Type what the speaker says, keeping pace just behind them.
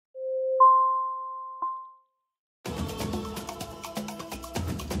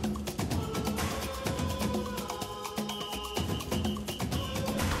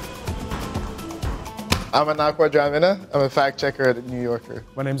I'm Anakwa Dramina. I'm a fact checker at The New Yorker.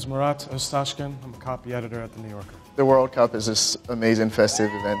 My name's Murat Öztaşkın. I'm a copy editor at The New Yorker. The World Cup is this amazing festive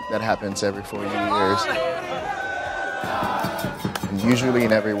event that happens every 4 years. And usually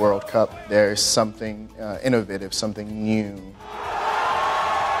in every World Cup, there's something innovative, something new.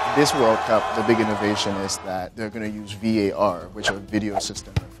 This World Cup, the big innovation is that they're going to use V.A.R, which are video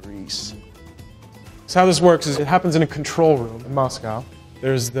system referees. So how this works is it happens in a control room in Moscow.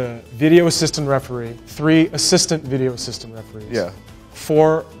 There's the video assistant referee, 3 assistant video assistant referees, Yeah.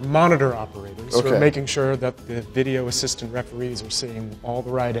 4 monitor operators who Okay. are making sure that the video assistant referees are seeing all the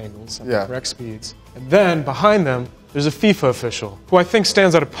right angles at the correct speeds. And then behind them, there's a FIFA official who I think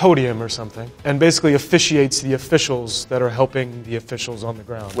stands at a podium or something and basically officiates the officials that are helping the officials on the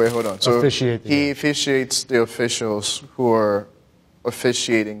ground. Wait, hold on. So officiate the he game. officiates the officials who are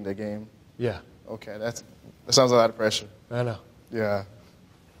officiating the game. Yeah, Okay, that sounds a lot of pressure. I know. Yeah.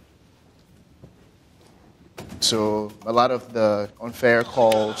 So a lot of the unfair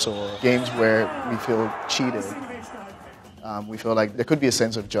calls or games where we feel cheated, we feel like there could be a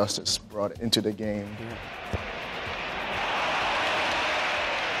sense of justice brought into the game.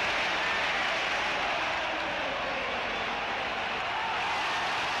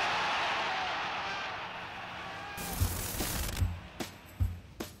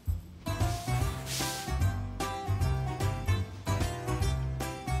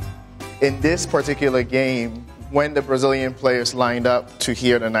 In this particular game, when the Brazilian players lined up to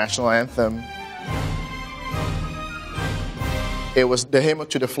hear the national anthem, it was the hymn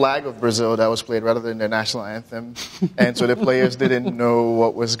to the flag of Brazil that was played rather than the national anthem. And so the players didn't know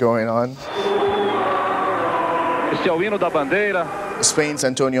what was going on. Spain's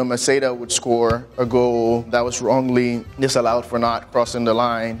Antonio Maceda would score a goal that was wrongly disallowed for not crossing the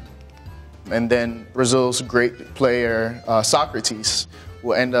line. And then Brazil's great player, Socrates,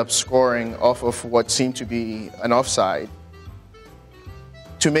 will end up scoring off of what seemed to be an offside.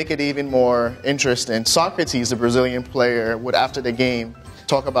 To make it even more interesting, Socrates, the Brazilian player, would after the game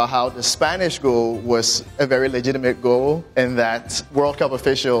talk about how the Spanish goal was a very legitimate goal and that World Cup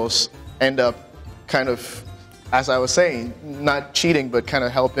officials end up kind of, as I was saying, not cheating but kind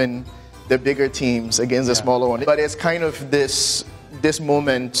of helping the bigger teams against the smaller one. But it's kind of this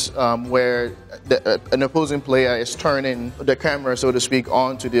moment where an opposing player is turning the camera, so to speak,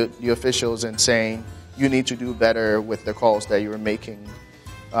 on to the officials and saying, you need to do better with the calls that you're making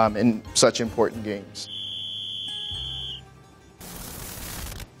in such important games.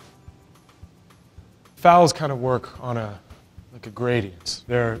 Fouls kind of work on like a gradient.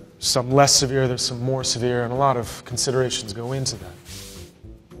 There are some less severe, there's some more severe, and a lot of considerations go into that.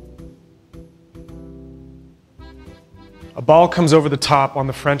 A ball comes over the top on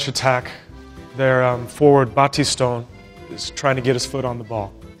the French attack. Their forward, Battiston, is trying to get his foot on the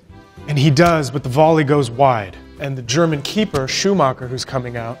ball. And he does, but the volley goes wide. And the German keeper, Schumacher, who's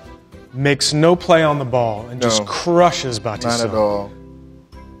coming out, makes no play on the ball and just crushes Battiston. Not at all.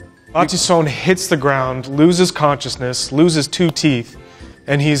 Battiston hits the ground, loses consciousness, loses 2 teeth,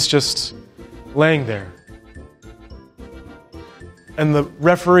 and he's just laying there. And the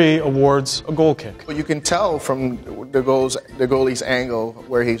referee awards a goal kick. But you can tell from the goalie's angle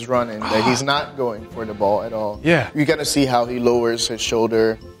where he's running that he's not going for the ball at all. Yeah. You got to see how he lowers his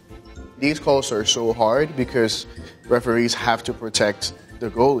shoulder. These calls are so hard because referees have to protect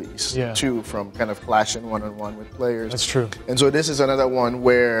the goalies too from kind of clashing one-on-one with players. That's true. And so this is another one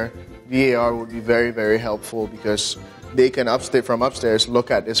where VAR would be very, very helpful because they can from upstairs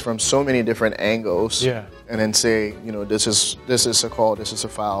look at this from so many different angles and then say, you know, this is a call, this is a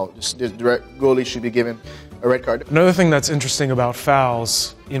foul, the goalie should be given a red card. Another thing that's interesting about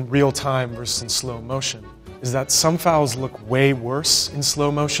fouls in real time versus in slow motion is that some fouls look way worse in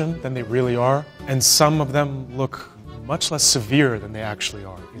slow motion than they really are, and some of them look much less severe than they actually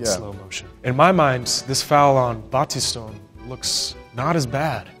are in slow motion. In my mind, this foul on Battiston looks not as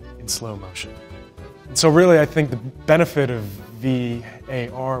bad in slow motion. And so really, I think the benefit of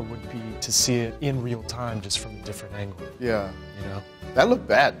V.A.R. would be to see it in real time, just from a different angle. Yeah. You know? That looked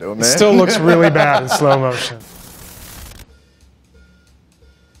bad, though, man. It still looks really bad in slow motion.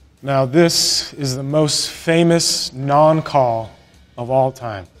 Now, this is the most famous non-call of all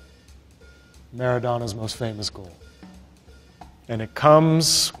time. Maradona's most famous goal. And it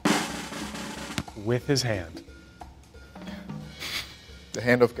comes with his hand. The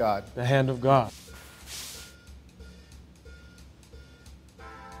hand of God. The hand of God.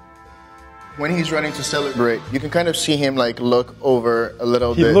 When he's running to celebrate, you can kind of see him like look over a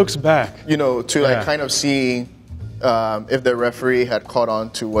little bit. He looks back. You know, to like kind of see if the referee had caught on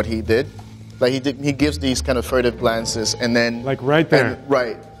to what he did. Like he gives these kind of furtive glances and then... Like right there.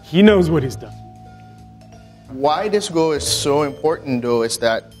 Right. He knows what he's done. Why this goal is so important, though, is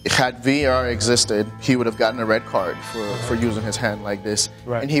that had V.A.R. existed, he would have gotten a red card for using his hand like this,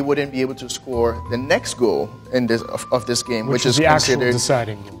 right. and he wouldn't be able to score the next goal in this of this game, which is the actual considered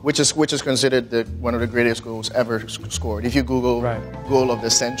deciding goal. which is considered one of the greatest goals ever scored. If you Google goal of the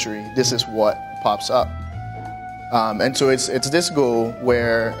century, this is what pops up. And so it's this goal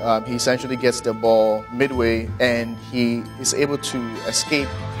where he essentially gets the ball midway and he is able to escape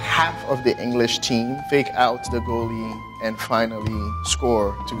half of the English team, fake out the goalie, and finally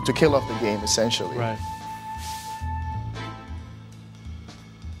score to kill off the game, essentially. Right.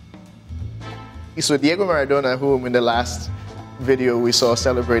 So Diego Maradona, whom in the last video we saw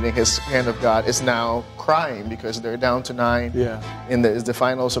celebrating his hand of God, is now crying because they're down to 9 in the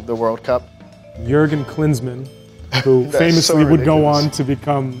finals of the World Cup. Jurgen Klinsmann, who famously would go on to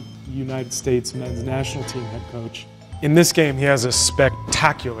become United States men's national team head coach. In this game, he has a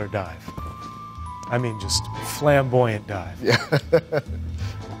spectacular dive. I mean, just flamboyant dive. Yeah.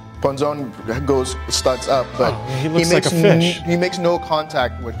 Ponzon studs up, but he looks like a fish. He makes no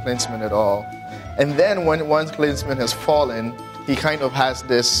contact with Klinsmann at all. And then once Klinsmann has fallen, he kind of has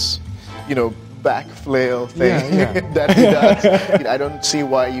this, back flail thing that he does. I don't see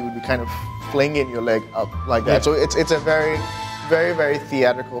why you would be kind of flinging your leg up like that. So it's a very, very, very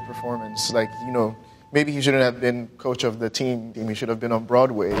theatrical performance. Like, maybe he shouldn't have been coach of the team. He should have been on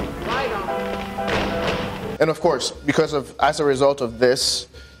Broadway. And of course, as a result of this,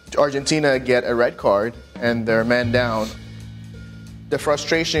 Argentina get a red card and they're man down. The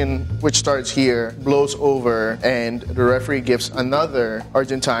frustration, which starts here, blows over, and the referee gives another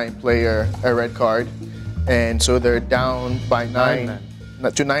Argentine player a red card, and so they're down by 9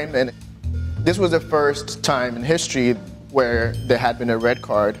 to 9 men. This was the first time in history where there had been a red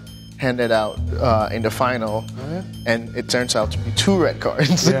card handed out in the final, and it turns out to be 2 red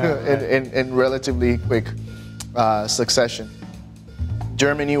cards in relatively quick succession.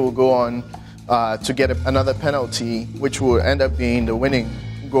 Germany will go on to get another penalty, which will end up being the winning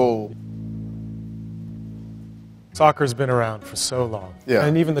goal. Soccer's been around for so long,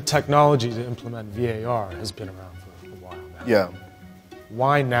 and even the technology to implement V.A.R. has been around for a while now. Yeah.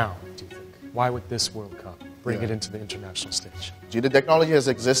 Why now, do you think? Why would this World Cup bring it into the international stage? The technology has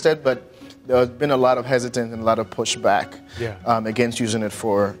existed, but there's been a lot of hesitance and a lot of pushback against using it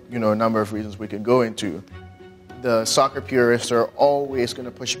for a number of reasons we could go into. The soccer purists are always going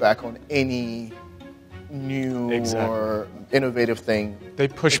to push back on any new or innovative thing. They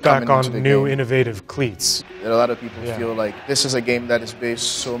push back on new innovative cleats. A lot of people feel like this is a game that is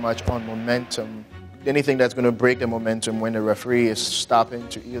based so much on momentum. Anything that's going to break the momentum when the referee is stopping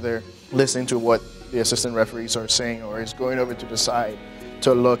to either listen to what the assistant referees are saying or is going over to the side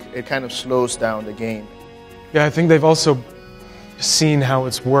to look, it kind of slows down the game. Yeah, I think they've also seen how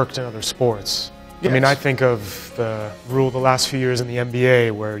it's worked in other sports. Yes. I mean, I think of the rule the last few years in the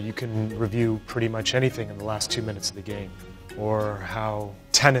NBA where you can review pretty much anything in the last 2 minutes of the game, or how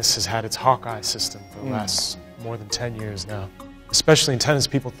tennis has had its Hawkeye system for the last more than 10 years now. Especially in tennis,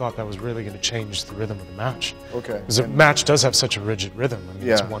 people thought that was really going to change the rhythm of the match. Okay. Because the match does have such a rigid rhythm. I mean,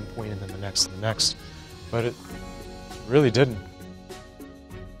 it's 1 point and then the next and the next. But it really didn't.